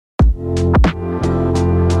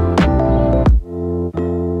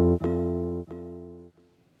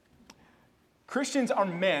Christians are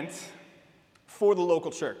meant for the local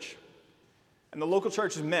church, and the local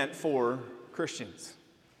church is meant for Christians.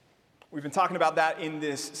 We've been talking about that in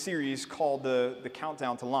this series called the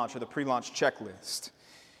Countdown to Launch, or the pre-launch checklist.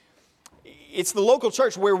 It's the local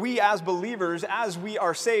church where we as believers, as we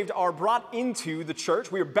are saved, are brought into the church.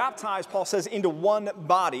 We are baptized, Paul says, into one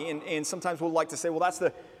body, and sometimes we'll like to say, well, that's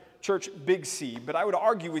the church big C. But I would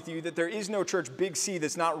argue with you that there is no church big C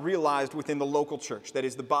that's not realized within the local church, that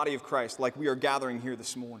is the body of Christ, like we are gathering here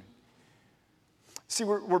this morning. See,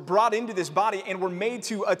 we're brought into this body and we're made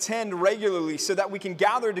to attend regularly so that we can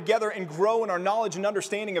gather together and grow in our knowledge and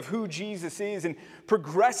understanding of who Jesus is and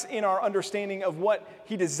progress in our understanding of what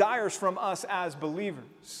he desires from us as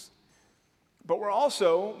believers. But we're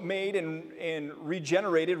also made and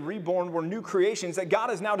regenerated, reborn. We're new creations that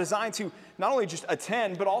God has now designed to not only just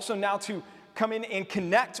attend, but also now to come in and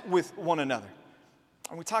connect with one another.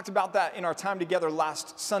 And we talked about that in our time together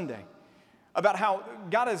last Sunday, about how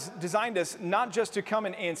God has designed us not just to come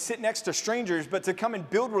and sit next to strangers, but to come and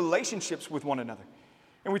build relationships with one another.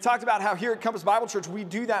 And we talked about how here at Compass Bible Church, we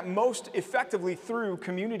do that most effectively through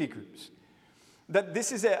community groups. That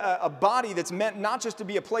this is a body that's meant not just to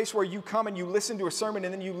be a place where you come and you listen to a sermon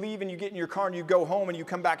and then you leave and you get in your car and you go home and you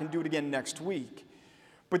come back and do it again next week.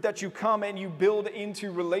 But that you come and you build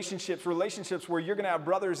into relationships where you're going to have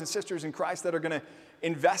brothers and sisters in Christ that are going to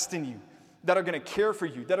invest in you, that are going to care for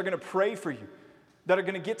you, that are going to pray for you, that are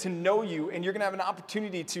going to get to know you, and you're going to have an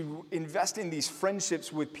opportunity to invest in these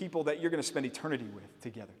friendships with people that you're going to spend eternity with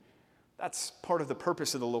together. That's part of the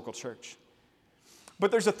purpose of the local church. But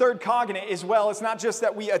there's a third cog in it as well. It's not just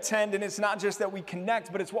that we attend and it's not just that we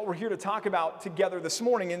connect, but it's what we're here to talk about together this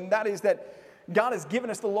morning, and that is that God has given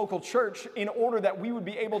us the local church in order that we would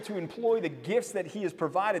be able to employ the gifts that he has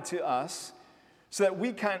provided to us so that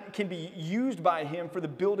we can be used by him for the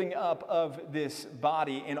building up of this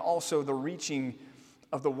body and also the reaching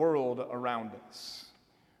of the world around us.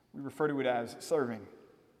 We refer to it as serving.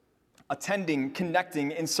 Attending,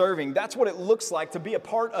 connecting, and serving. That's what it looks like to be a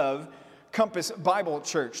part of Compass Bible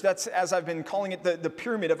Church. That's, as I've been calling it, the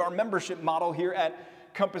pyramid of our membership model here at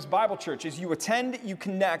Compass Bible Church, is you attend, you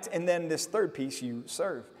connect, and then this third piece, you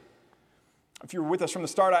serve. If you were with us from the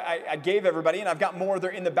start, I gave everybody, and I've got more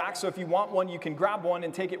there in the back, so if you want one, you can grab one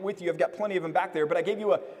and take it with you. I've got plenty of them back there, but I gave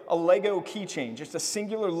you a Lego keychain, just a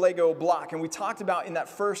singular Lego block, and we talked about in that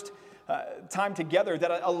first time together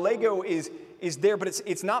that a Lego is there, but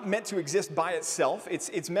it's not meant to exist by itself.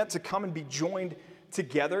 It's meant to come and be joined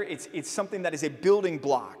together. It's something that is a building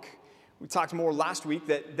block. We talked more last week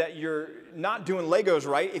that you're not doing Legos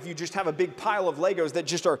right if you just have a big pile of Legos that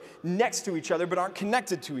just are next to each other but aren't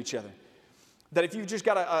connected to each other. That if you've just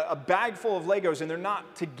got a bag full of Legos and they're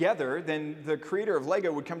not together, then the creator of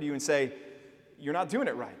Lego would come to you and say, you're not doing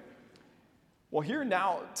it right. Well, here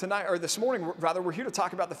now, tonight, or this morning rather, we're here to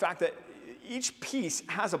talk about the fact that each piece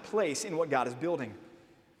has a place in what God is building.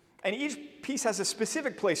 And each piece has a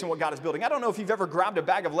specific place in what God is building. I don't know if you've ever grabbed a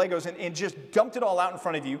bag of Legos and just dumped it all out in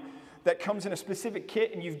front of you that comes in a specific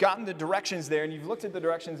kit, and you've gotten the directions there, and you've looked at the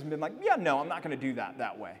directions and been like, yeah, no, I'm not going to do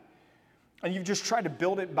that way. And you've just tried to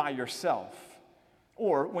build it by yourself.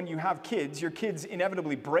 Or when you have kids, your kids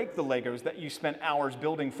inevitably break the Legos that you spent hours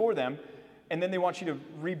building for them, and then they want you to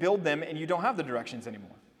rebuild them, and you don't have the directions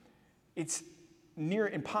anymore. It's near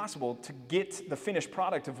impossible to get the finished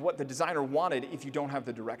product of what the designer wanted if you don't have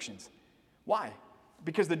the directions. Why?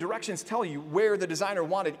 Because the directions tell you where the designer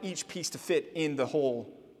wanted each piece to fit in the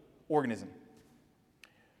whole organism.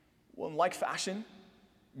 Well, in like fashion,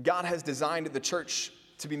 God has designed the church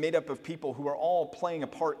to be made up of people who are all playing a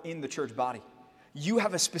part in the church body. You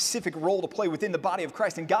have a specific role to play within the body of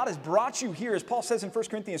Christ, and God has brought you here, as Paul says in 1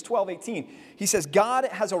 Corinthians 12:18. He says, God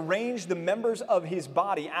has arranged the members of his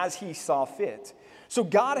body as he saw fit. So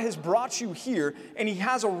God has brought you here, and he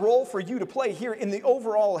has a role for you to play here in the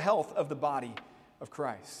overall health of the body of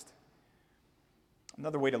Christ.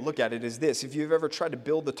 Another way to look at it is this. If you've ever tried to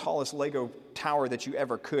build the tallest Lego tower that you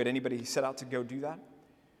ever could, anybody set out to go do that?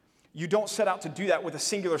 You don't set out to do that with a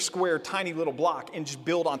singular square, tiny little block and just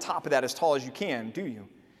build on top of that as tall as you can, do you?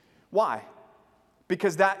 Why?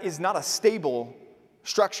 Because that is not a stable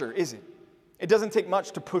structure, is it? It doesn't take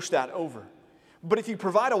much to push that over. But if you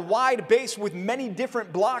provide a wide base with many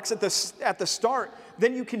different blocks at the start,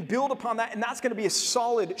 then you can build upon that, and that's going to be a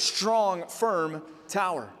solid, strong, firm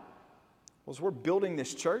tower. Well, as we're building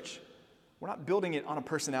this church, we're not building it on a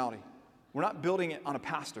personality. We're not building it on a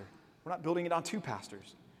pastor. We're not building it on two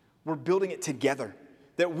pastors. We're building it together.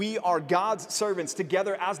 That we are God's servants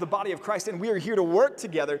together as the body of Christ, and we are here to work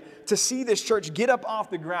together to see this church get up off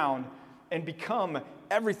the ground and become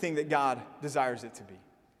everything that God desires it to be.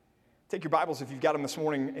 Take your Bibles if you've got them this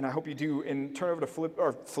morning, and I hope you do, and turn over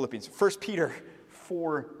to Philippians. 1 Peter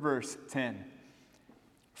 4, verse 10.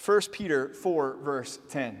 1 Peter 4, verse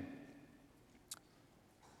 10.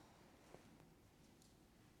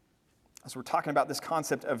 As we're talking about this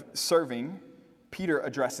concept of serving, Peter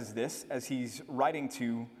addresses this as he's writing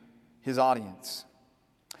to his audience.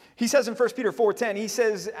 He says in 1 Peter 4:10, he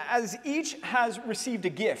says, as each has received a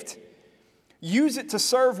gift, use it to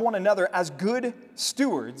serve one another as good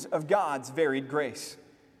stewards of God's varied grace.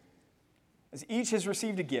 As each has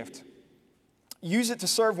received a gift, use it to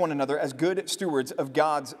serve one another as good stewards of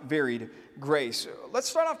God's varied grace. Let's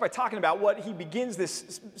start off by talking about what he begins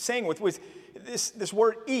this saying with this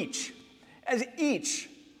word each. As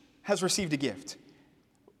each has received a gift.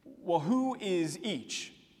 Well, who is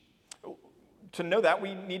each? To know that,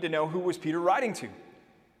 we need to know who was Peter writing to.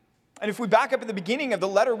 And if we back up at the beginning of the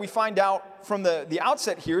letter, we find out from the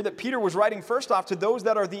outset here that Peter was writing first off to those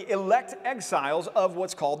that are the elect exiles of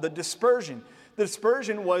what's called the dispersion. The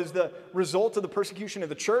dispersion was the result of the persecution of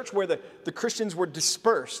the church, where the Christians were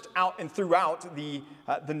dispersed out and throughout the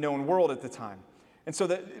known world at the time. And so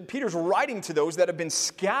Peter's writing to those that have been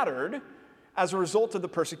scattered as a result of the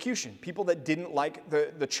persecution, people that didn't like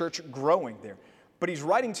the church growing there. But he's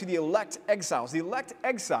writing to the elect exiles. The elect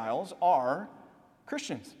exiles are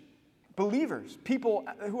Christians, believers, people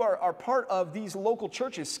who are part of these local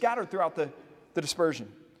churches scattered throughout the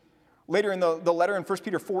dispersion. Later in the letter in 1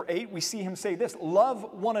 Peter 4:8, we see him say this,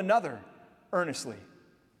 love one another earnestly.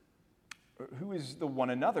 Who is the one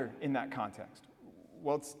another in that context?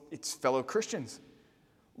 Well, it's fellow Christians.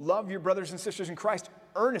 Love your brothers and sisters in Christ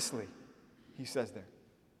earnestly, he says there.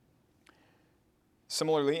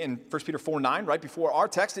 Similarly, in 1 Peter 4:9, right before our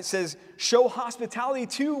text, it says, show hospitality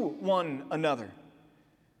to one another.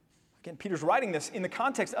 Again, Peter's writing this in the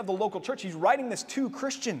context of the local church. He's writing this to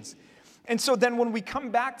Christians. And so then when we come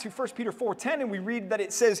back to 1 Peter 4:10 and we read that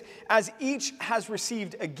it says, as each has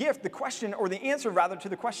received a gift, the question, or the answer rather to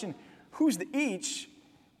the question, who's the each?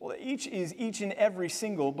 Well, the each is each and every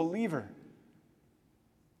single believer.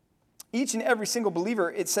 Each and every single believer,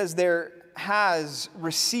 it says there, has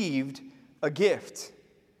received a gift.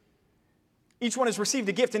 Each one has received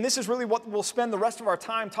a gift, and this is really what we'll spend the rest of our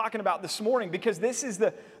time talking about this morning, because this is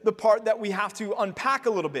the part that we have to unpack a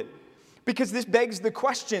little bit, because this begs the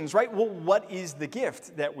questions, right? Well, what is the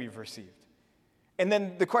gift that we've received? And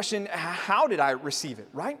then the question, how did I receive it,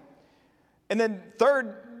 right? And then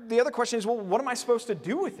third, the other question is, well, what am I supposed to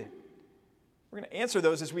do with it? We're going to answer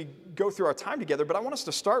those as we go through our time together, but I want us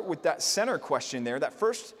to start with that center question there. That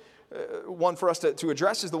first one for us to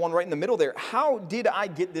address is the one right in the middle there. How did I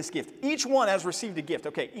get this gift? Each one has received a gift.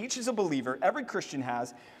 Okay, each is a believer. Every Christian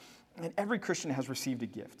has, and every Christian has received a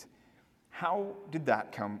gift. How did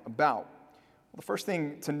that come about? Well, the first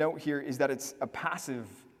thing to note here is that it's a passive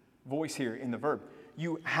voice here in the verb.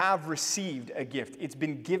 You have received a gift. It's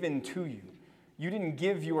been given to you. You didn't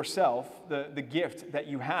give yourself the gift that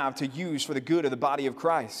you have to use for the good of the body of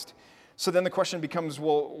Christ. So then the question becomes,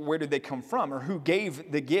 well, where did they come from, or who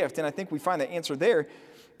gave the gift? And I think we find the answer there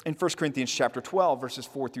in 1 Corinthians chapter 12, verses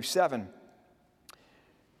 4 through 7.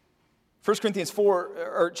 1 Corinthians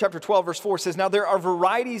chapter 12, verse 4 says, now there are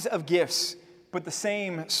varieties of gifts, but the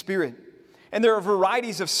same Spirit. And there are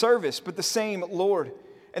varieties of service, but the same Lord.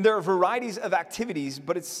 And there are varieties of activities,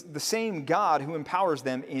 but it's the same God who empowers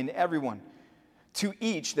them in everyone. To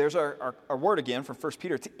each, there's our word again from 1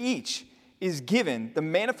 Peter, to each is given the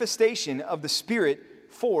manifestation of the Spirit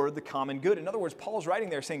for the common good. In other words, Paul's writing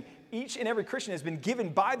there saying each and every Christian has been given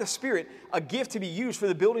by the Spirit a gift to be used for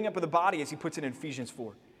the building up of the body, as he puts it in Ephesians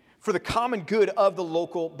 4, for the common good of the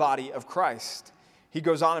local body of Christ. He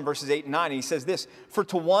goes on in verses 8 and 9, and he says this, for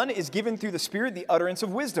to one is given through the Spirit the utterance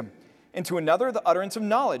of wisdom, and to another the utterance of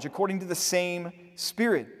knowledge according to the same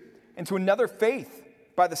Spirit, and to another faith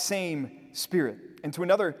by the same Spirit, and to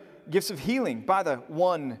another gifts of healing by the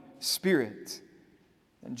one Spirit.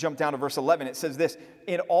 And jump down to verse 11. It says this,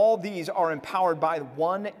 and all these are empowered by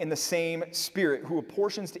one and the same Spirit, who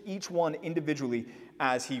apportions to each one individually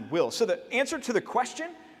as he will. So the answer to the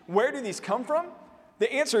question, where do these come from?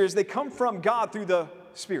 The answer is they come from God through the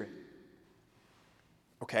Spirit.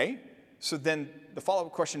 Okay, so then the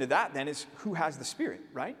follow-up question to that then is, who has the Spirit,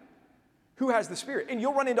 right? Who has the Spirit? And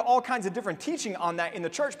you'll run into all kinds of different teaching on that in the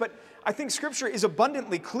church, but I think Scripture is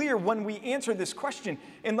abundantly clear when we answer this question.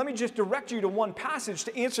 And let me just direct you to one passage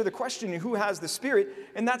to answer the question, who has the Spirit?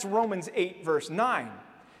 And that's Romans 8, verse 9.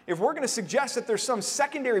 If we're going to suggest that there's some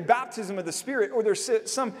secondary baptism of the Spirit, or there's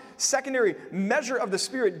some secondary measure of the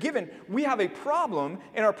Spirit given, we have a problem,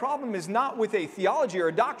 and our problem is not with a theology or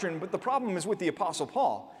a doctrine, but the problem is with the Apostle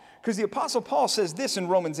Paul. Because the Apostle Paul says this in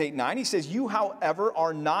Romans 8:9. He says, you, however,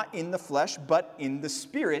 are not in the flesh, but in the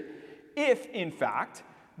Spirit, if, in fact,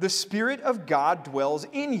 the Spirit of God dwells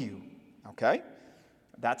in you. Okay?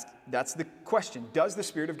 That's the question. Does the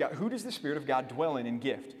Spirit of God, who does the Spirit of God dwell in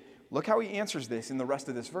gift? Look how he answers this in the rest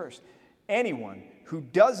of this verse. Anyone who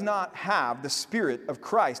does not have the Spirit of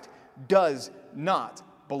Christ does not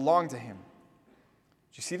belong to him.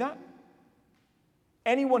 Did you see that?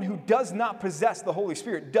 Anyone who does not possess the Holy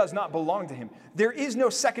Spirit does not belong to him. There is no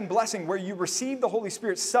second blessing where you receive the Holy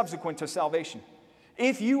Spirit subsequent to salvation.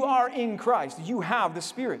 If you are in Christ, you have the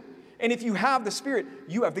Spirit. And if you have the Spirit,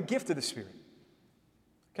 you have the gift of the Spirit.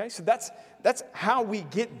 Okay, so that's how we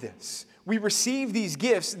get this. We receive these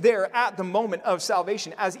gifts there at the moment of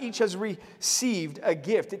salvation, as each has received a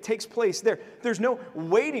gift. It takes place there. There's no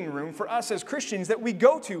waiting room for us as Christians that we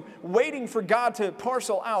go to, waiting for God to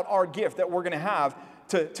parcel out our gift that we're going to have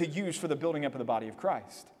to use for the building up of the body of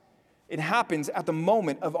Christ. It happens at the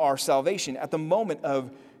moment of our salvation, at the moment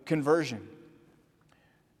of conversion.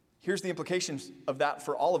 Here's the implications of that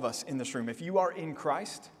for all of us in this room. If you are in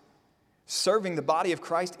Christ, serving the body of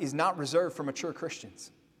Christ is not reserved for mature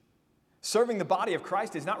Christians. Serving the body of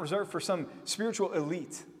Christ is not reserved for some spiritual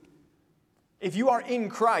elite. If you are in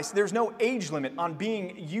Christ, there's no age limit on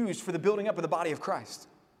being used for the building up of the body of Christ.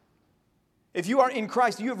 If you are in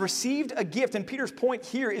Christ, you have received a gift, and Peter's point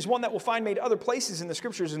here is one that we'll find made other places in the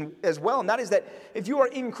scriptures as well, and that is that if you are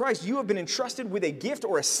in Christ, you have been entrusted with a gift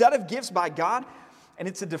or a set of gifts by God, and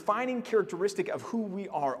it's a defining characteristic of who we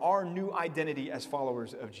are, our new identity as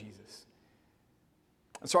followers of Jesus.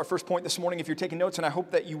 And so our first point this morning, if you're taking notes, and I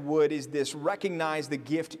hope that you would, is this: recognize the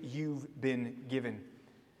gift you've been given.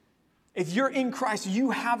 If you're in Christ,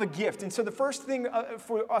 you have a gift. And so the first thing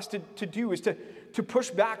for us to do is to push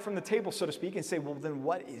back from the table, so to speak, and say, well, then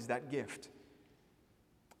what is that gift?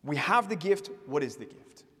 We have the gift. What is the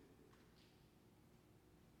gift?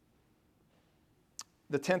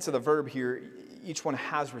 The tense of the verb here, each one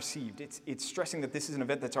has received. It's stressing that this is an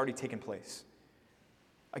event that's already taken place.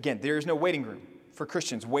 Again, there is no waiting room for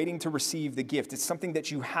Christians waiting to receive the gift. It's something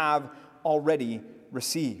that you have already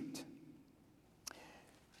received.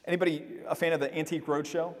 Anybody a fan of the Antique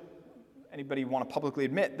Roadshow? Anybody want to publicly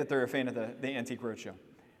admit that they're a fan of the Antique Roadshow?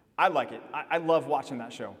 I like it. I love watching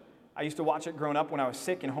that show. I used to watch it growing up when I was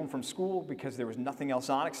sick and home from school because there was nothing else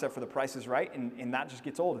on except for The Price is Right, and that just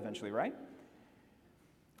gets old eventually, right?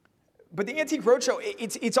 But the Antique Roadshow,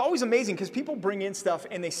 it's always amazing because people bring in stuff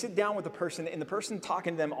and they sit down with the person, and the person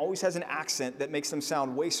talking to them always has an accent that makes them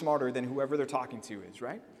sound way smarter than whoever they're talking to is,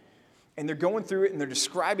 right? And they're going through it and they're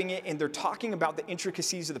describing it and they're talking about the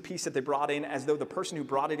intricacies of the piece that they brought in as though the person who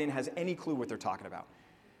brought it in has any clue what they're talking about.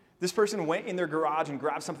 This person went in their garage and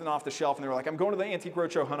grabbed something off the shelf and they were like, I'm going to the Antique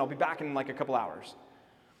Roadshow, hon. I'll be back in like a couple hours.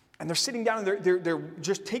 And they're sitting down and they're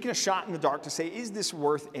just taking a shot in the dark to say, is this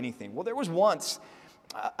worth anything? Well, there was once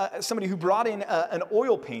somebody who brought in an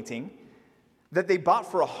oil painting that they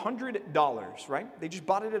bought for $100, right? They just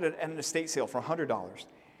bought it at an estate sale for $100.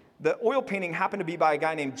 The oil painting happened to be by a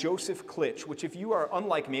guy named Joseph Klitsch, which if you are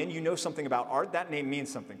unlike me and you know something about art, that name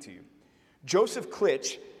means something to you. Joseph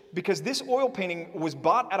Klitsch, because this oil painting was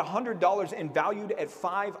bought at $100 and valued at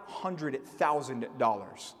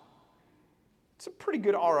 $500,000. It's a pretty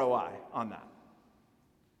good ROI on that.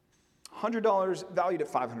 $100 valued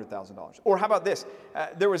at $500,000. Or how about this?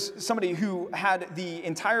 There was somebody who had the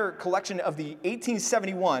entire collection of the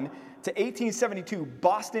 1871 to 1872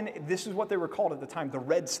 Boston, this is what they were called at the time, the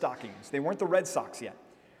Red Stockings. They weren't the Red Sox yet.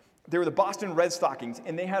 They were the Boston Red Stockings,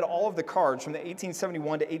 and they had all of the cards from the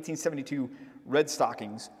 1871 to 1872 Red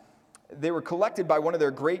Stockings. They were collected by one of their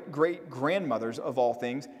great-great-grandmothers, of all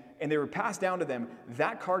things, and they were passed down to them.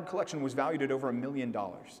 That card collection was valued at over $1 million.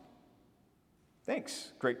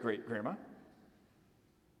 Thanks, great-great-grandma.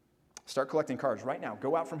 Start collecting cards right now.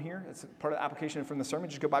 Go out from here. That's part of the application from the sermon.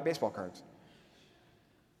 Just go buy baseball cards.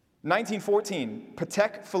 1914,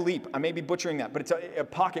 Patek Philippe. I may be butchering that, but it's a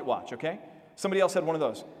pocket watch, okay? Somebody else had one of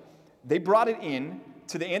those. They brought it in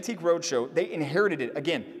to the Antique Roadshow. They inherited it.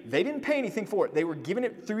 Again, they didn't pay anything for it. They were given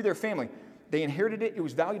it through their family. They inherited it. It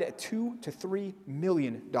was valued at $2 to $3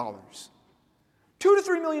 million. $2 to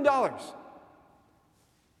 $3 million.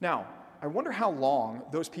 Now, I wonder how long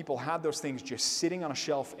those people had those things just sitting on a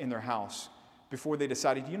shelf in their house before they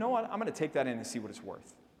decided, you know what, I'm going to take that in and see what it's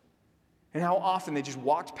worth. And how often they just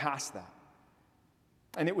walked past that.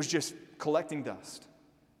 And it was just collecting dust.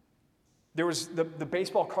 There was the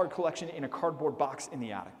baseball card collection in a cardboard box in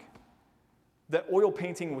the attic. The oil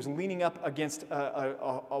painting was leaning up against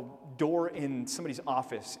a door in somebody's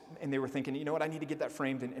office, and they were thinking, you know what, I need to get that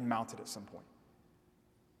framed and mounted at some point.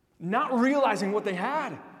 Not realizing what they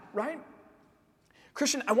had, right?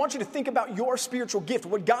 Christian, I want you to think about your spiritual gift,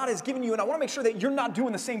 what God has given you, and I want to make sure that you're not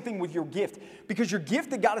doing the same thing with your gift, because your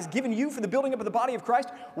gift that God has given you for the building up of the body of Christ,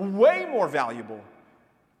 way more valuable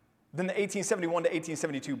than the 1871 to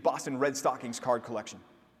 1872 Boston Red Stockings card collection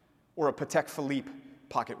or a Patek Philippe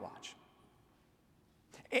pocket watch.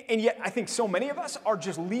 And yet, I think so many of us are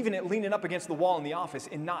just leaving it leaning up against the wall in the office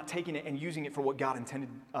and not taking it and using it for what God intended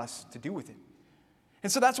us to do with it. And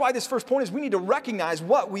so that's why this first point is we need to recognize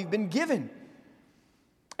what we've been given.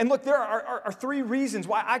 And look, there are three reasons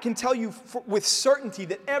why I can tell you with certainty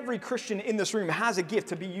that every Christian in this room has a gift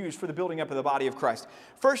to be used for the building up of the body of Christ.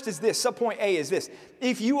 First is this, subpoint A is this.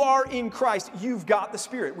 If you are in Christ, you've got the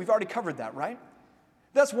Spirit. We've already covered that, right?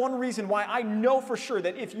 That's one reason why I know for sure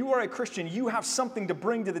that if you are a Christian, you have something to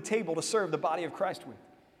bring to the table to serve the body of Christ with.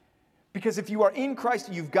 Because if you are in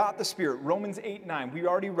Christ, you've got the Spirit. Romans 8:9, we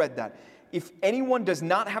already read that. If anyone does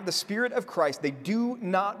not have the Spirit of Christ, they do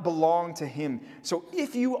not belong to him. So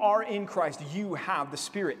if you are in Christ, you have the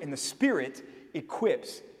Spirit, and the Spirit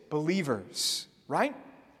equips believers, right?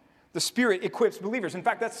 The Spirit equips believers. In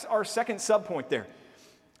fact, that's our second subpoint there.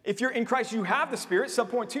 If you're in Christ, you have the Spirit,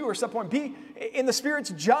 subpoint 2 or subpoint B, and the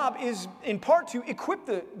Spirit's job is in part to equip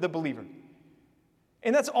the believer.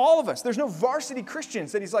 And that's all of us. There's no varsity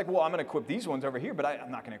Christians that he's like, well, I'm going to equip these ones over here, but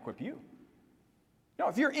I'm not going to equip you. No,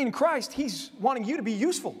 if you're in Christ, he's wanting you to be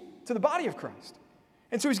useful to the body of Christ.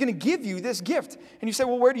 And so he's going to give you this gift. And you say,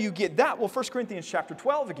 well, where do you get that? Well, 1 Corinthians chapter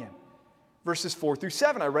 12 again, verses 4 through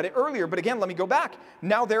 7. I read it earlier, but again, let me go back.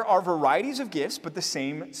 Now there are varieties of gifts, but the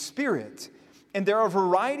same Spirit. And there are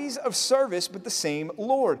varieties of service, but the same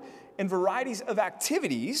Lord. And varieties of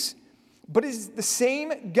activities, but it is the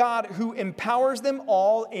same God who empowers them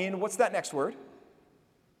all in, what's that next word?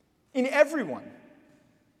 In everyone.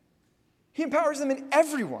 He empowers them in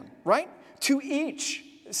everyone, right? To each.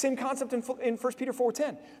 Same concept in 1 Peter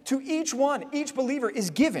 4:10. To each one, each believer is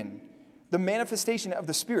given the manifestation of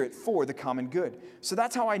the Spirit for the common good. So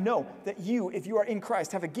that's how I know that you, if you are in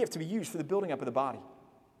Christ, have a gift to be used for the building up of the body.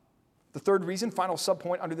 The third reason, final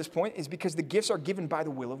subpoint under this point, is because the gifts are given by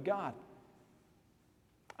the will of God.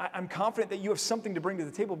 I'm confident that you have something to bring to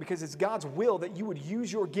the table because it's God's will that you would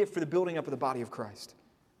use your gift for the building up of the body of Christ.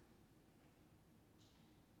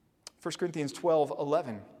 1 Corinthians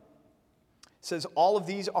 12:11 says, all of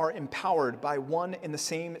these are empowered by one and the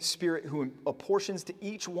same Spirit who apportions to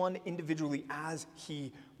each one individually as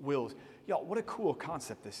he wills. Y'all, what a cool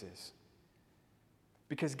concept this is.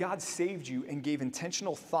 Because God saved you and gave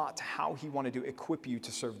intentional thought to how he wanted to equip you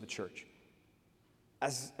to serve the church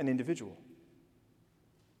as an individual.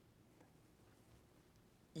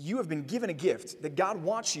 You have been given a gift that God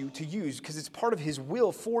wants you to use because it's part of his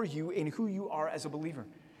will for you and who you are as a believer.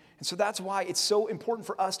 And so that's why it's so important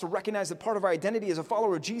for us to recognize that part of our identity as a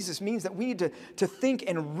follower of Jesus means that we need to think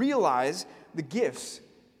and realize the gifts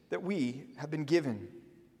that we have been given.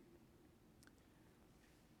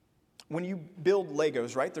 When you build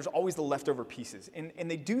Legos, right, there's always the leftover pieces. And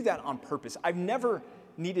they do that on purpose. I've never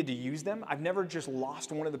needed to use them. I've never just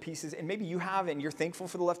lost one of the pieces. And maybe you have and you're thankful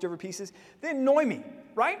for the leftover pieces. They annoy me,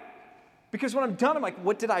 right? Because when I'm done, I'm like,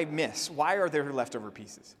 what did I miss? Why are there leftover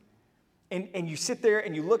pieces? And you sit there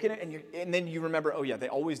and you look at it and then you remember, oh yeah, they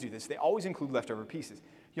always do this. They always include leftover pieces.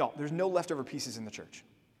 Y'all, there's no leftover pieces in the church.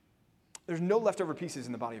 There's no leftover pieces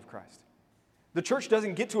in the body of Christ. The church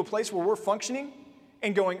doesn't get to a place where we're functioning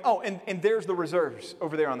and going, oh, and there's the reserves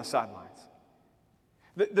over there on the sidelines.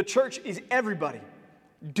 The church is everybody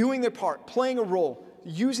doing their part, playing a role,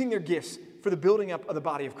 using their gifts for the building up of the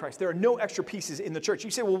body of Christ. There are no extra pieces in the church. You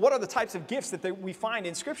say, well, what are the types of gifts that we find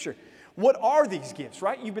in Scripture? What are these gifts,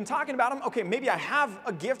 right? You've been talking about them. Okay, maybe I have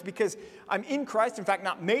a gift because I'm in Christ. In fact,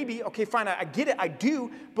 not maybe. Okay, fine, I get it, I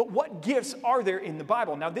do. But what gifts are there in the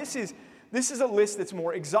Bible? Now, this is a list that's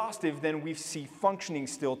more exhaustive than we see functioning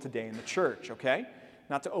still today in the church, okay?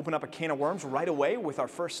 Not to open up a can of worms right away with our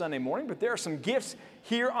first Sunday morning, but there are some gifts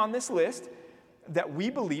here on this list that we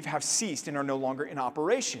believe have ceased and are no longer in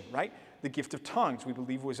operation, right? The gift of tongues, we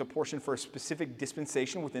believe, was a portion for a specific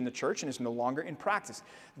dispensation within the church and is no longer in practice.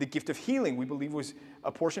 The gift of healing, we believe, was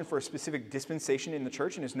a portion for a specific dispensation in the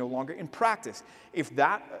church and is no longer in practice. If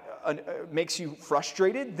that makes you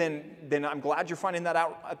frustrated, then I'm glad you're finding that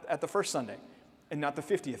out at the first Sunday and not the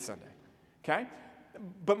 50th Sunday, okay?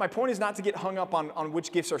 But my point is not to get hung up on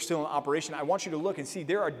which gifts are still in operation. I want you to look and see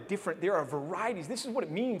there are varieties. This is what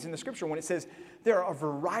it means in the Scripture when it says there are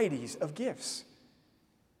varieties of gifts.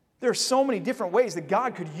 There are so many different ways that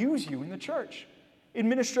God could use you in the church.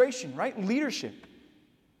 Administration, right? Leadership,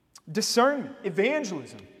 discernment,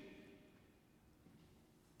 evangelism,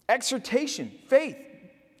 exhortation, faith,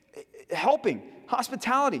 helping,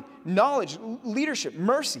 hospitality, knowledge, leadership,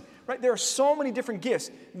 mercy, right? There are so many different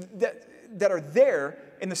gifts that are there,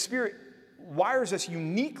 and the Spirit wires us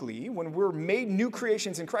uniquely when we're made new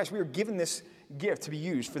creations in Christ. We are given this gift to be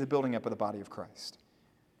used for the building up of the body of Christ.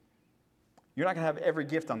 You're not going to have every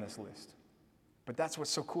gift on this list, but that's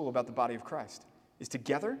what's so cool about the body of Christ, is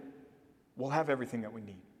together we'll have everything that we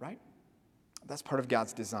need, right? That's part of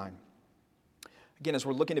God's design. Again, as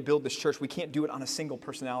we're looking to build this church, we can't do it on a single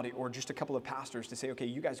personality or just a couple of pastors to say, okay,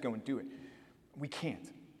 you guys go and do it. We can't.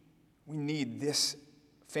 We need this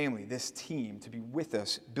family, this team to be with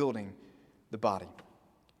us building the body.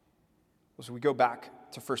 As we go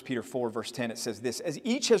back to 1 Peter 4, verse 10, it says this: as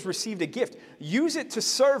each has received a gift, use it to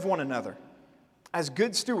serve one another as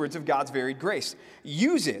good stewards of God's varied grace.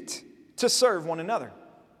 Use it to serve one another.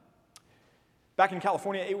 Back in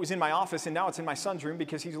California, it was in my office, and now it's in my son's room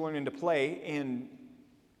because he's learning to play and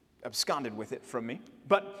absconded with it from me.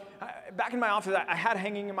 But back in my office, I had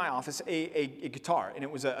hanging in my office a guitar, and it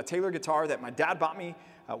was a Taylor guitar that my dad bought me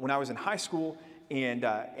when I was in high school, and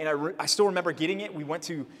I still remember getting it. We went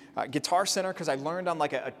to Guitar Center because I learned on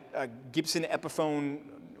like a Gibson Epiphone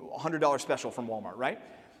 $100 special from Walmart, right?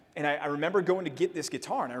 And I remember going to get this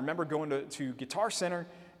guitar, and I remember going to Guitar Center,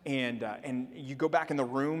 and you go back in the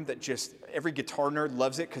room that just every guitar nerd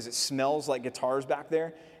loves it because it smells like guitars back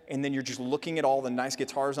there. And then you're just looking at all the nice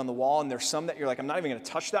guitars on the wall, and there's some that you're like, I'm not even going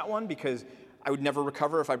to touch that one because I would never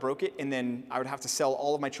recover if I broke it, and then I would have to sell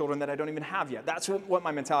all of my children that I don't even have yet. That's what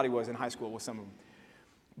my mentality was in high school with some of them.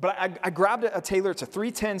 But I grabbed a Taylor, it's a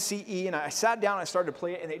 310 CE, and I sat down and I started to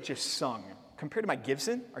play it, and it just sung. Compared to my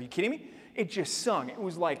Gibson, are you kidding me? It just sung. It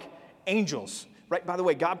was like angels. Right, by the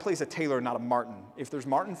way, God plays a Taylor, not a Martin. If there's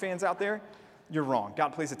Martin fans out there, you're wrong. God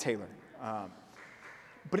plays a Taylor.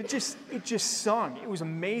 But it just sung. It was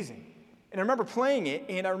amazing. And I remember playing it,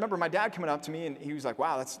 and I remember my dad coming up to me, and he was like,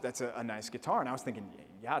 wow, that's a nice guitar. And I was thinking,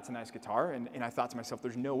 yeah, it's a nice guitar. And I thought to myself,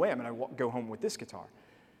 there's no way I'm going to go home with this guitar.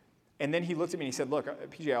 And then he looked at me and he said, look,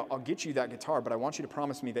 PJ, I'll get you that guitar, but I want you to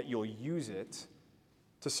promise me that you'll use it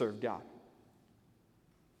to serve God.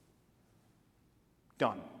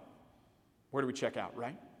 Done. Where do we check out,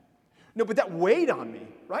 right? No, but that weighed on me,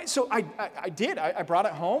 right? So I did. I brought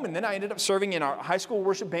it home, and then I ended up serving in our high school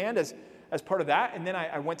worship band as part of that. And then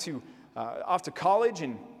I went off to college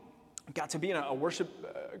and got to be in a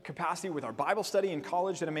worship capacity with our Bible study in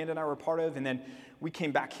college that Amanda and I were a part of. And then we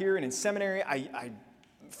came back here, and in seminary, I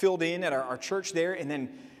filled in at our church there. And then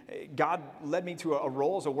God led me to a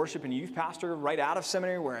role as a worship and youth pastor right out of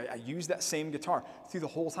seminary where I used that same guitar through the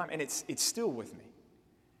whole time. And it's still with me.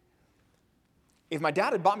 If my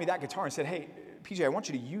dad had bought me that guitar and said, hey, PJ, I want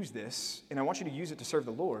you to use this, and I want you to use it to serve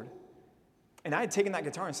the Lord, and I had taken that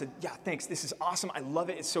guitar and said, yeah, thanks, this is awesome, I love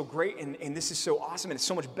it, it's so great, and this is so awesome, and it's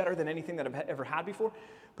so much better than anything that I've ever had before,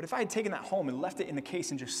 but if I had taken that home and left it in the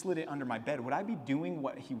case and just slid it under my bed, would I be doing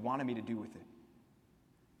what he wanted me to do with it?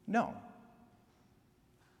 No.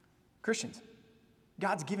 Christians,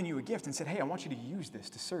 God's given you a gift and said, hey, I want you to use this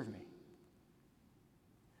to serve me.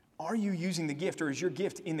 Are you using the gift, or is your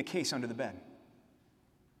gift in the case under the bed?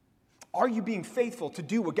 Are you being faithful to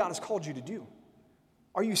do what God has called you to do?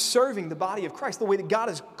 Are you serving the body of Christ the way that God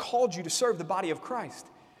has called you to serve the body of Christ?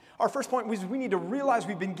 Our first point was we need to realize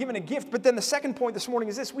we've been given a gift, but then the second point this morning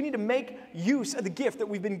is this: we need to make use of the gift that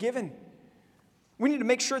we've been given. We need to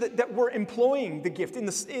make sure that we're employing the gift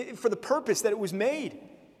for the purpose that it was made.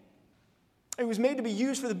 It was made to be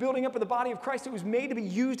used for the building up of the body of Christ. It was made to be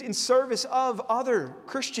used in service of other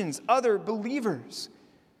Christians, other believers.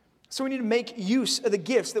 So we need to make use of the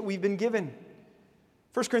gifts that we've been given.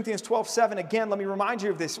 1 Corinthians 12:7, again, let me remind you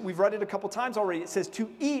of this. We've read it a couple times already. It says, to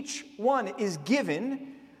each one is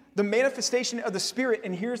given the manifestation of the Spirit.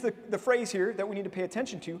 And here's the phrase here that we need to pay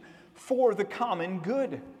attention to: for the common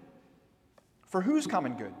good. For whose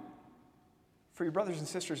common good? For your brothers and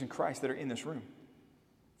sisters in Christ that are in this room.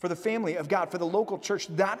 For the family of God, for the local church,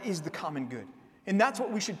 that is the common good. And that's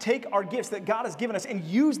what we should take our gifts that God has given us and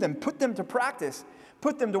use them, put them to practice,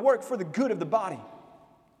 put them to work for the good of the body.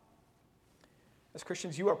 As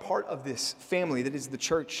Christians, you are part of this family that is the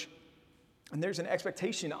church. And there's an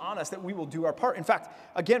expectation on us that we will do our part. In fact,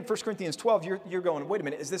 again, 1 Corinthians 12, you're going, wait a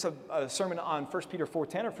minute, is this a sermon on 1 Peter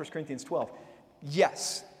 4:10 or 1 Corinthians 12?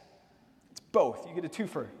 Yes, it's both. You get a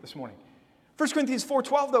twofer this morning. 1 Corinthians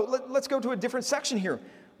 4:12, though, let's go to a different section here,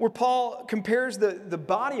 where Paul compares the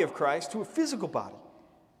body of Christ to a physical body.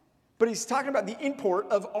 But he's talking about the import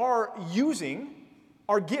of our using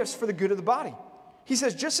our gifts for the good of the body. He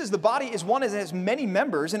says, just as the body is one and has many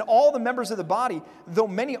members, and all the members of the body, though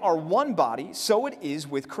many, are one body, so it is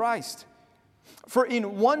with Christ. For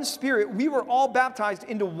in one Spirit we were all baptized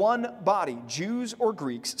into one body, Jews or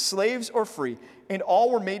Greeks, slaves or free, and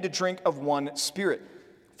all were made to drink of one Spirit.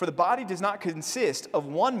 For the body does not consist of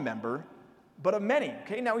one member, but of many.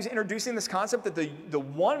 Okay, now he's introducing this concept that the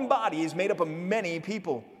one body is made up of many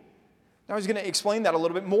people. Now he's going to explain that a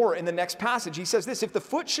little bit more in the next passage. He says this, if the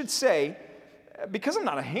foot should say, because I'm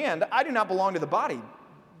not a hand, I do not belong to the body,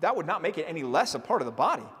 that would not make it any less a part of the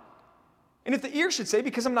body. And if the ear should say,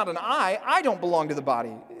 because I'm not an eye, I don't belong to the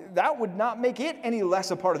body, that would not make it any less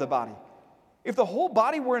a part of the body. If the whole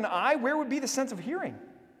body were an eye, where would be the sense of hearing?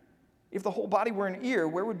 If the whole body were an ear,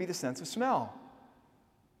 where would be the sense of smell?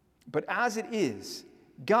 But as it is,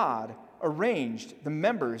 God arranged the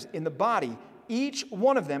members in the body, each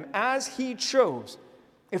one of them as he chose.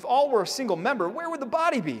 If all were a single member, where would the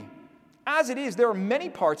body be? As it is, there are many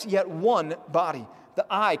parts, yet one body. The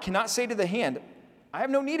eye cannot say to the hand, I have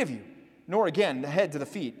no need of you, nor again the head to the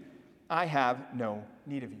feet, I have no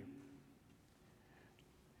need of you.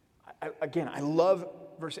 I love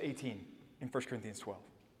verse 18 in 1 Corinthians 12.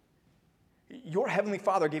 Your heavenly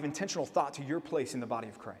Father gave intentional thought to your place in the body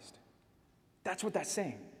of Christ. That's what that's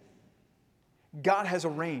saying. God has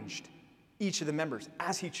arranged each of the members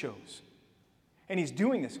as he chose. And he's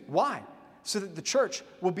doing this. Why? So that the church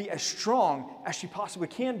will be as strong as she possibly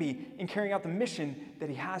can be in carrying out the mission that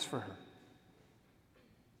he has for her,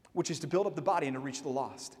 which is to build up the body and to reach the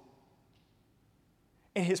lost.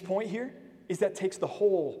 And his point here is that takes the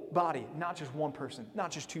whole body, not just one person,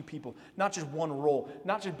 not just two people, not just one role,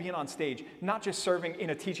 not just being on stage, not just serving in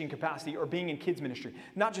a teaching capacity or being in kids ministry,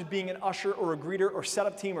 not just being an usher or a greeter or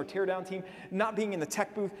setup team or tear down team, not being in the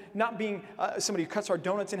tech booth, not being somebody who cuts our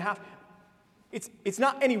donuts in half. It's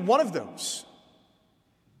not any one of those.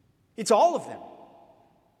 It's all of them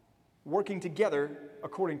working together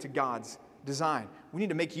according to God's design. We need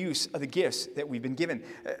to make use of the gifts that we've been given.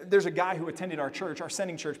 There's a guy who attended our church, our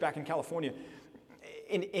sending church back in California,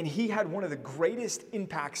 and he had one of the greatest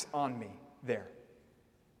impacts on me there.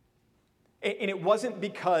 And it wasn't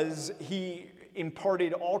because he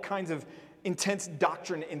imparted all kinds of intense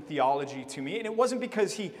doctrine and theology to me, and it wasn't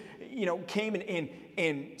because he came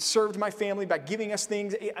and served my family by giving us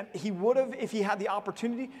things. He would have if he had the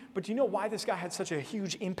opportunity, but do you know why this guy had such a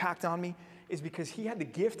huge impact on me? Is because he had the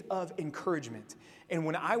gift of encouragement. And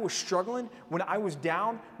when I was struggling, when I was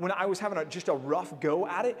down, when I was having just a rough go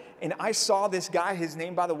at it, and I saw this guy, his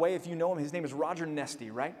name, by the way, if you know him, his name is Roger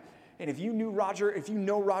Nesty, right? And if you know Roger,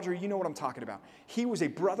 you know what I'm talking about. He was a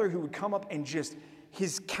brother who would come up and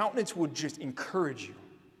his countenance would just encourage you.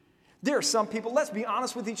 There are some people, let's be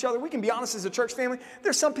honest with each other. We can be honest as a church family.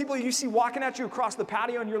 There's some people you see walking at you across the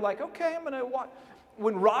patio, and you're like, okay, I'm going to walk.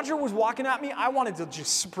 When Roger was walking at me, I wanted to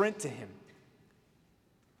just sprint to him.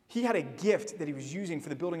 He had a gift that he was using for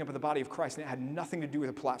the building up of the body of Christ, and it had nothing to do with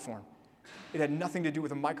a platform. It had nothing to do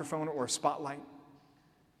with a microphone or a spotlight.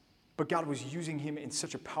 But God was using him in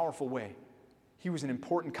such a powerful way. He was an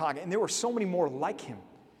important cog, and there were so many more like him.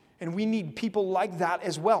 And we need people like that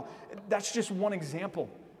as well. That's just one example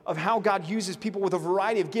of how God uses people with a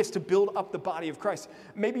variety of gifts to build up the body of Christ.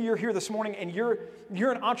 Maybe you're here this morning and you're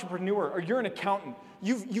an entrepreneur or you're an accountant.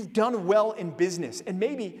 You've done well in business. And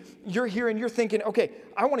maybe you're here and you're thinking, okay,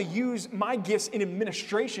 I want to use my gifts in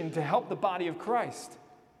administration to help the body of Christ.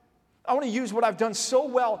 I want to use what I've done so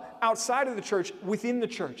well outside of the church within the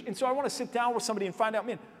church. And so I want to sit down with somebody and find out,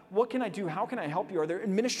 man, what can I do? How can I help you? Are there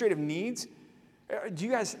administrative needs? Do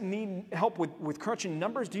you guys need help with crunching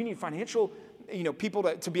numbers? Do you need financial people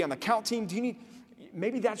to be on the count team?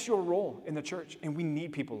 Maybe that's your role in the church, and we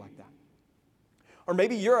need people like that. Or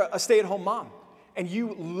maybe you're a stay-at-home mom, and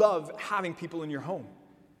you love having people in your home.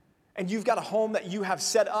 And you've got a home that you have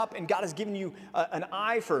set up, and God has given you an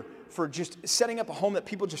eye for just setting up a home that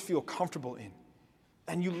people just feel comfortable in.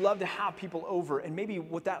 And you love to have people over, and maybe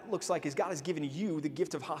what that looks like is God has given you the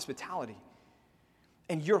gift of hospitality.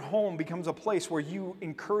 And your home becomes a place where you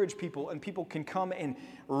encourage people and people can come and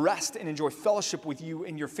rest and enjoy fellowship with you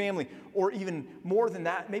and your family. Or even more than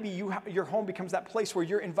that, maybe your home becomes that place where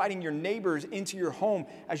you're inviting your neighbors into your home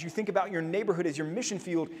as you think about your neighborhood as your mission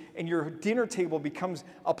field, and your dinner table becomes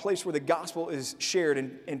a place where the gospel is shared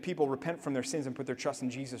and people repent from their sins and put their trust in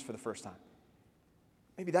Jesus for the first time.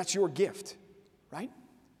 Maybe that's your gift, right?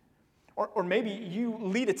 Or maybe you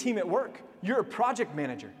lead a team at work. You're a project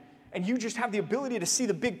manager. And you just have the ability to see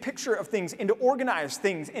the big picture of things and to organize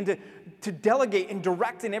things and to delegate and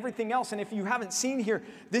direct and everything else. And if you haven't seen here,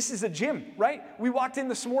 this is a gym, right? We walked in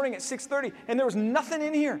this morning at 6:30 and there was nothing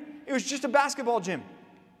in here. It was just a basketball gym.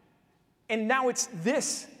 And now it's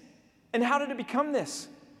this. And how did it become this?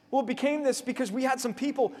 Well, it became this because we had some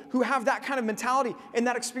people who have that kind of mentality and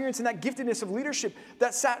that experience and that giftedness of leadership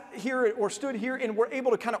that sat here or stood here and were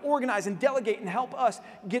able to kind of organize and delegate and help us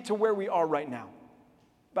get to where we are right now.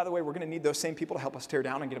 By the way, we're going to need those same people to help us tear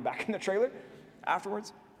down and get them back in the trailer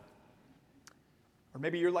afterwards. Or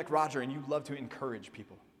maybe you're like Roger and you love to encourage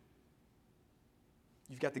people.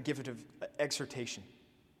 You've got the gift of exhortation.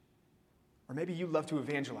 Or maybe you love to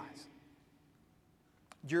evangelize.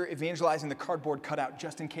 You're evangelizing the cardboard cutout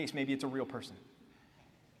just in case maybe it's a real person.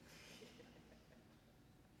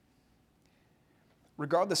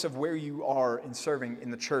 Regardless of where you are in serving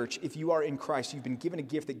in the church, if you are in Christ, you've been given a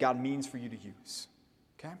gift that God means for you to use.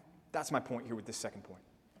 Okay? That's my point here with this second point.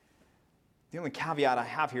 The only caveat I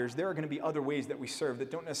have here is there are going to be other ways that we serve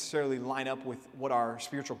that don't necessarily line up with what our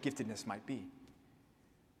spiritual giftedness might be.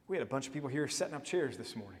 We had a bunch of people here setting up chairs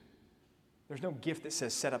this morning. There's no gift that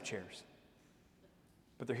says set up chairs.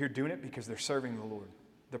 But they're here doing it because they're serving the Lord.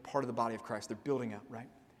 They're part of the body of Christ. They're building up, right?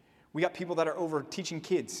 We got people that are over teaching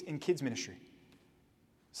kids in kids ministry.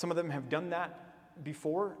 Some of them have done that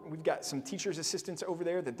before. We've got some teachers' assistants over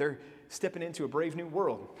there that they're stepping into a brave new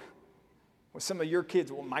world. With some of your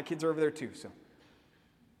kids, well, my kids are over there too, so.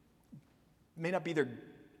 It may not be their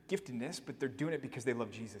giftedness, but they're doing it because they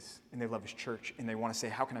love Jesus and they love his church and they want to say,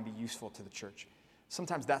 how can I be useful to the church?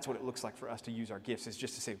 Sometimes that's what it looks like for us to use our gifts, is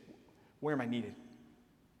just to say, where am I needed?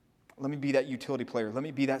 Let me be that utility player. Let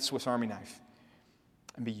me be that Swiss Army knife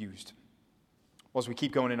and be used. Well, as we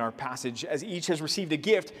keep going in our passage, as each has received a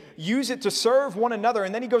gift, use it to serve one another.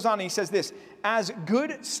 And then he goes on and he says this, as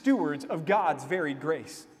good stewards of God's varied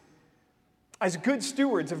grace. As good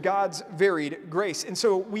stewards of God's varied grace. And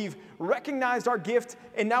so we've recognized our gift,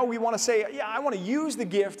 and now we want to say, yeah, I want to use the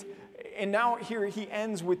gift. And now here he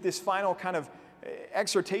ends with this final kind of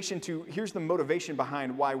exhortation to, here's the motivation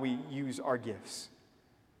behind why we use our gifts.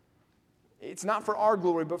 It's not for our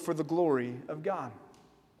glory, but for the glory of God.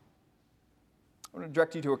 I want to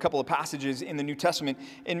direct you to a couple of passages in the New Testament.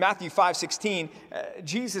 In Matthew 5:16,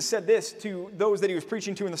 Jesus said this to those that he was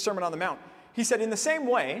preaching to in the Sermon on the Mount. He said, in the same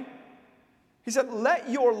way, he said, let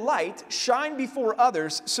your light shine before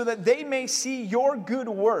others so that they may see your good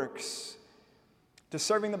works. Does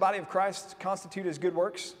serving the body of Christ constitute as good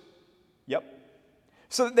works? Yep.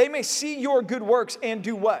 So that they may see your good works and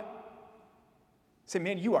do what? Say,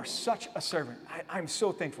 man, you are such a servant. I'm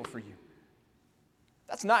so thankful for you.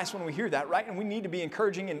 That's nice when we hear that, right? And we need to be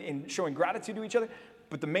encouraging and showing gratitude to each other.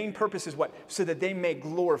 But the main purpose is what? So that they may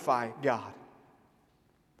glorify God.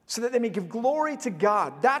 So that they may give glory to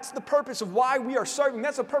God. That's the purpose of why we are serving.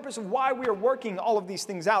 That's the purpose of why we are working all of these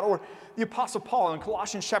things out. Or the Apostle Paul in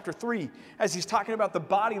Colossians chapter 3, as he's talking about the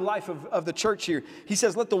body life of the church here, he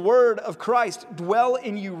says, let the word of Christ dwell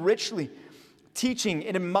in you richly, teaching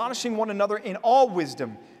and admonishing one another in all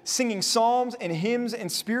wisdom, singing psalms and hymns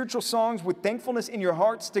and spiritual songs with thankfulness in your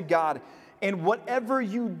hearts to God. And whatever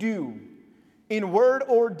you do, in word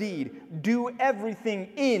or deed, do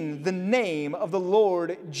everything in the name of the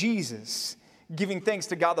Lord Jesus, giving thanks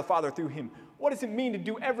to God the Father through him. What does it mean to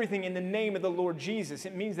do everything in the name of the Lord Jesus?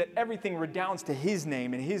 It means that everything redounds to his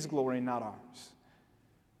name and his glory, not ours.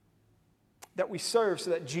 That we serve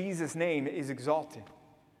so that Jesus' name is exalted.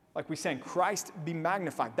 Like we sang, Christ be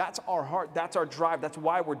magnified. That's our heart. That's our drive. That's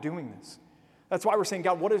why we're doing this. That's why we're saying,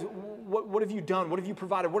 God, what have you done? What have you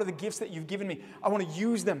provided? What are the gifts that you've given me? I want to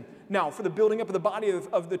use them now for the building up of the body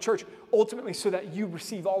of the church, ultimately so that you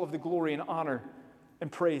receive all of the glory and honor and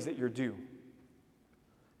praise that you're due.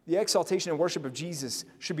 The exaltation and worship of Jesus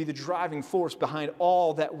should be the driving force behind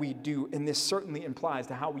all that we do, and this certainly implies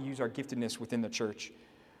to how we use our giftedness within the church.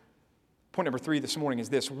 Point number 3 this morning is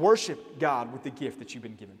this: worship God with the gift that you've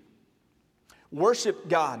been given. Worship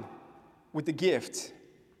God with the gift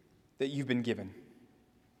that you've been given.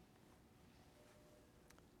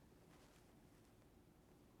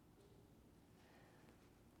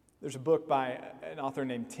 There's a book by an author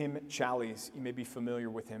named Tim Challies. You may be familiar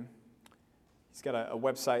with him. He's got a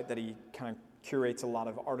website that he kind of curates a lot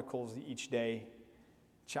of articles each day,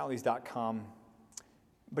 challies.com.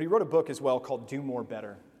 But he wrote a book as well called Do More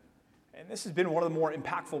Better. And this has been one of the more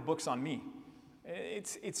impactful books on me.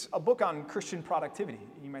 It's a book on Christian productivity.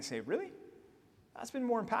 You might say, really? That's been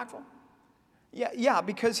more impactful? Yeah,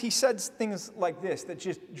 because he says things like this that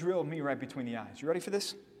just drilled me right between the eyes. You ready for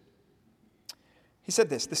this? He said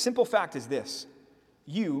this: the simple fact is this: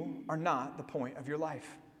 you are not the point of your life.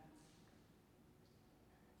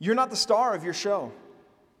 You're not the star of your show.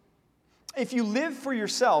 If you live for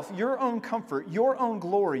yourself, your own comfort, your own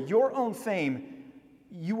glory, your own fame,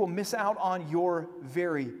 you will miss out on your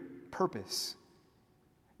very purpose.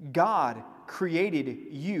 God created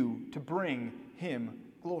you to bring him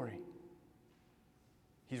glory.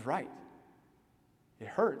 He's right. It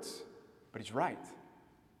hurts, but he's right.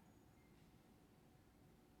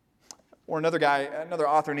 Or another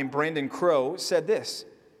author named Brandon Crow said this.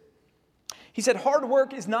 He said, hard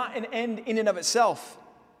work is not an end in and of itself,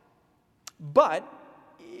 but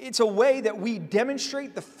it's a way that we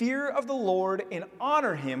demonstrate the fear of the Lord and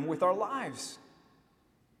honor him with our lives.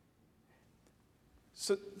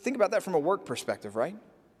 So think about that from a work perspective, right?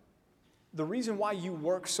 The reason why you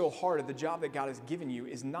work so hard at the job that God has given you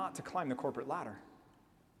is not to climb the corporate ladder.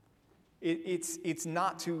 It's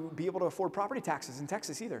not to be able to afford property taxes in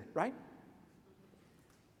Texas either, right?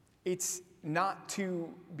 It's not to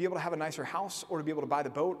be able to have a nicer house or to be able to buy the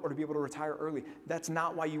boat or to be able to retire early. That's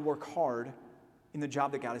not why you work hard in the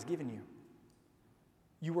job that God has given you.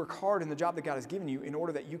 You work hard in the job that God has given you in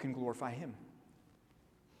order that you can glorify him.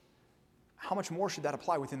 How much more should that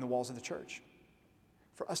apply within the walls of the church?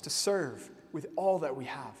 For us to serve with all that we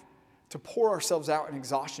have, to pour ourselves out in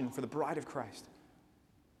exhaustion for the bride of Christ.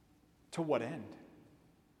 To what end?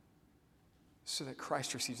 So that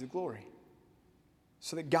Christ receives the glory.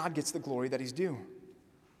 So that God gets the glory that he's due.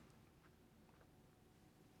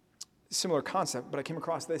 Similar concept, but I came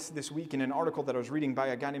across this week in an article that I was reading by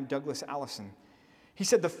a guy named Douglas Allison. He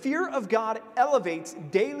said, the fear of God elevates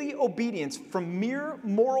daily obedience from mere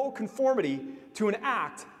moral conformity to an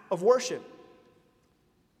act of worship.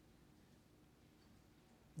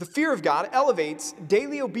 The fear of God elevates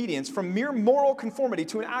daily obedience from mere moral conformity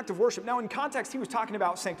to an act of worship. Now, in context, he was talking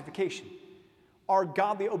about sanctification, our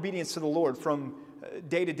godly obedience to the Lord from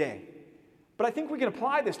day to day. But I think we can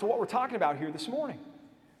apply this to what we're talking about here this morning.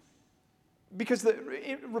 Because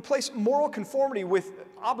replace moral conformity with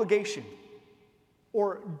obligation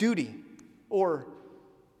or duty or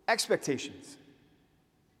expectations.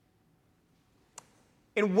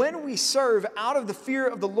 And when we serve out of the fear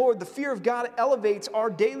of the Lord, the fear of God elevates our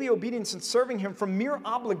daily obedience in serving him from mere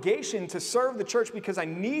obligation to serve the church because I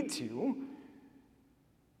need to.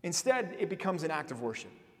 Instead, it becomes an act of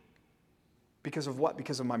worship. Because of what?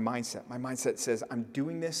 Because of my mindset. My mindset says, I'm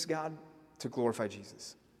doing this, God, to glorify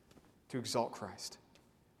Jesus, to exalt Christ.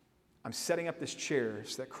 I'm setting up this chair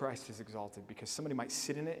so that Christ is exalted because somebody might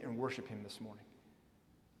sit in it and worship him this morning.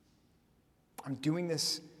 I'm doing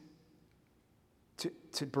this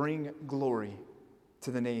to bring glory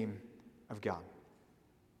to the name of God.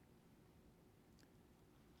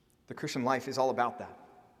 The Christian life is all about that.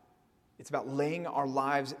 It's about laying our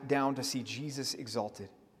lives down to see Jesus exalted.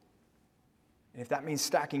 And if that means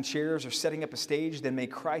stacking chairs or setting up a stage, then may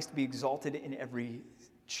Christ be exalted in every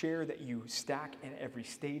chair that you stack and every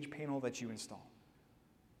stage panel that you install.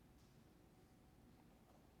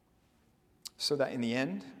 So that in the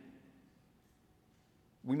end,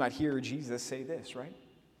 we might hear Jesus say this, right?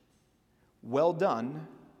 Well done,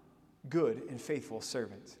 good and faithful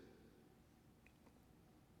servant.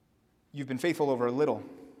 You've been faithful over a little.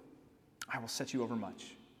 I will set you over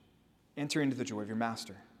much. Enter into the joy of your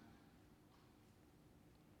master.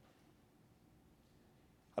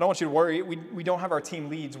 I don't want you to worry. We don't have our team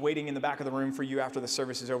leads waiting in the back of the room for you after the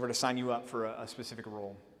service is over to sign you up for a specific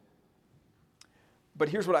role. But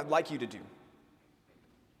here's what I'd like you to do.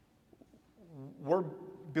 We're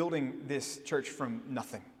building this church from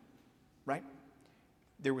nothing, right?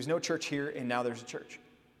 There was no church here, and now there's a church.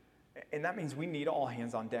 And that means we need all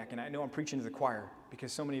hands on deck. And I know I'm preaching to the choir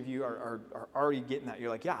because so many of you are already getting that. You're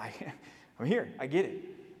like, yeah, I'm here. I get it.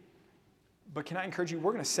 But can I encourage you,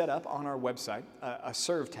 we're going to set up on our website a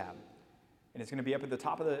serve tab. And it's going to be up at the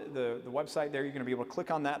top of the website there. You're going to be able to click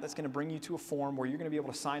on that. That's going to bring you to a form where you're going to be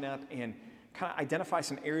able to sign up and kind of identify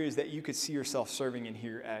some areas that you could see yourself serving in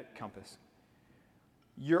here at Compass.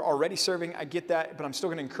 You're already serving, I get that, but I'm still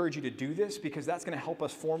going to encourage you to do this because that's going to help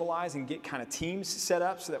us formalize and get kind of teams set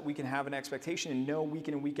up so that we can have an expectation and know week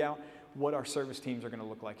in and week out what our service teams are going to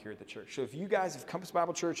look like here at the church. So if you guys, if Compass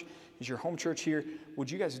Bible Church is your home church here,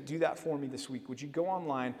 would you guys do that for me this week? Would you go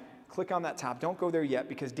online, click on that tab? Don't go there yet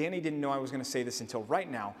because Danny didn't know I was going to say this until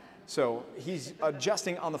right now. So he's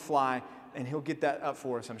adjusting on the fly and he'll get that up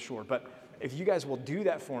for us, I'm sure. But if you guys will do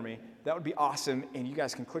that for me, that would be awesome. And you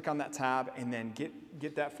guys can click on that tab and then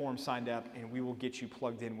get that form signed up and we will get you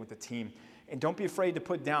plugged in with the team. And don't be afraid to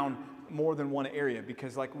put down more than one area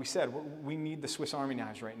because like we said, we need the Swiss Army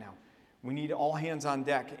knives right now. We need all hands on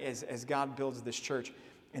deck as God builds this church.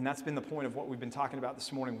 And that's been the point of what we've been talking about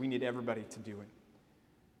this morning. We need everybody to do it.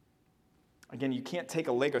 Again, you can't take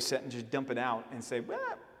a Lego set and just dump it out and say, well,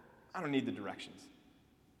 I don't need the directions.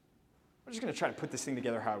 I'm just going to try to put this thing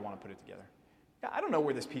together how I want to put it together. Yeah, I don't know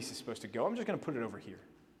where this piece is supposed to go. I'm just going to put it over here.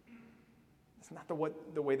 It's not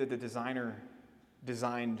the way that the designer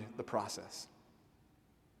designed the process.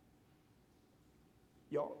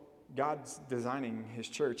 Y'all, God's designing his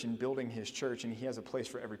church and building his church, and he has a place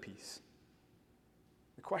for every piece.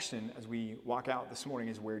 The question as we walk out this morning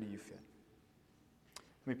is, where do you fit?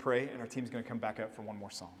 Let me pray, and our team's going to come back up for one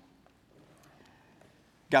more song.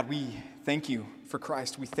 God, we thank you for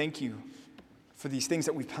Christ. We thank you for these things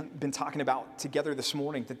that we've been talking about together this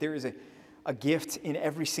morning, that there is a gift in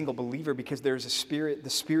every single believer because there's a Spirit,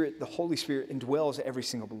 the Holy Spirit indwells every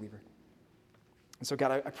single believer. And so,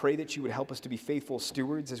 God, I pray that you would help us to be faithful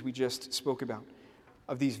stewards, as we just spoke about,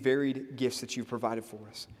 of these varied gifts that you've provided for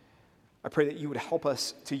us. I pray that you would help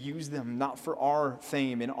us to use them not for our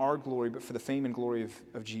fame and our glory, but for the fame and glory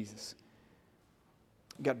of Jesus.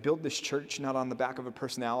 God, build this church not on the back of a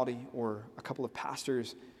personality or a couple of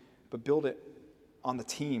pastors, but build it on the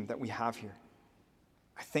team that we have here.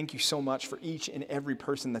 I thank you so much for each and every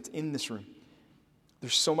person that's in this room.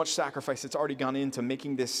 There's so much sacrifice that's already gone into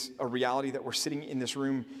making this a reality that we're sitting in this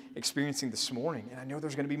room experiencing this morning. And I know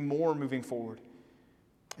there's going to be more moving forward.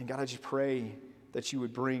 And God, I just pray that you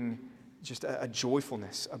would bring just a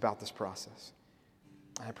joyfulness about this process.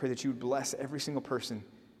 And I pray that you would bless every single person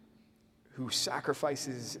who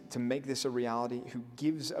sacrifices to make this a reality, who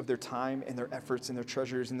gives of their time and their efforts and their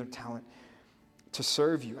treasures and their talent to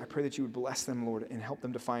serve you. I pray that you would bless them, Lord, and help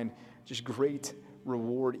them to find just great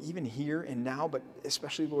reward, even here and now, but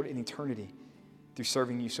especially, Lord, in eternity, through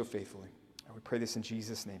serving you so faithfully. And we pray this in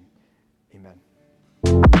Jesus' name. Amen.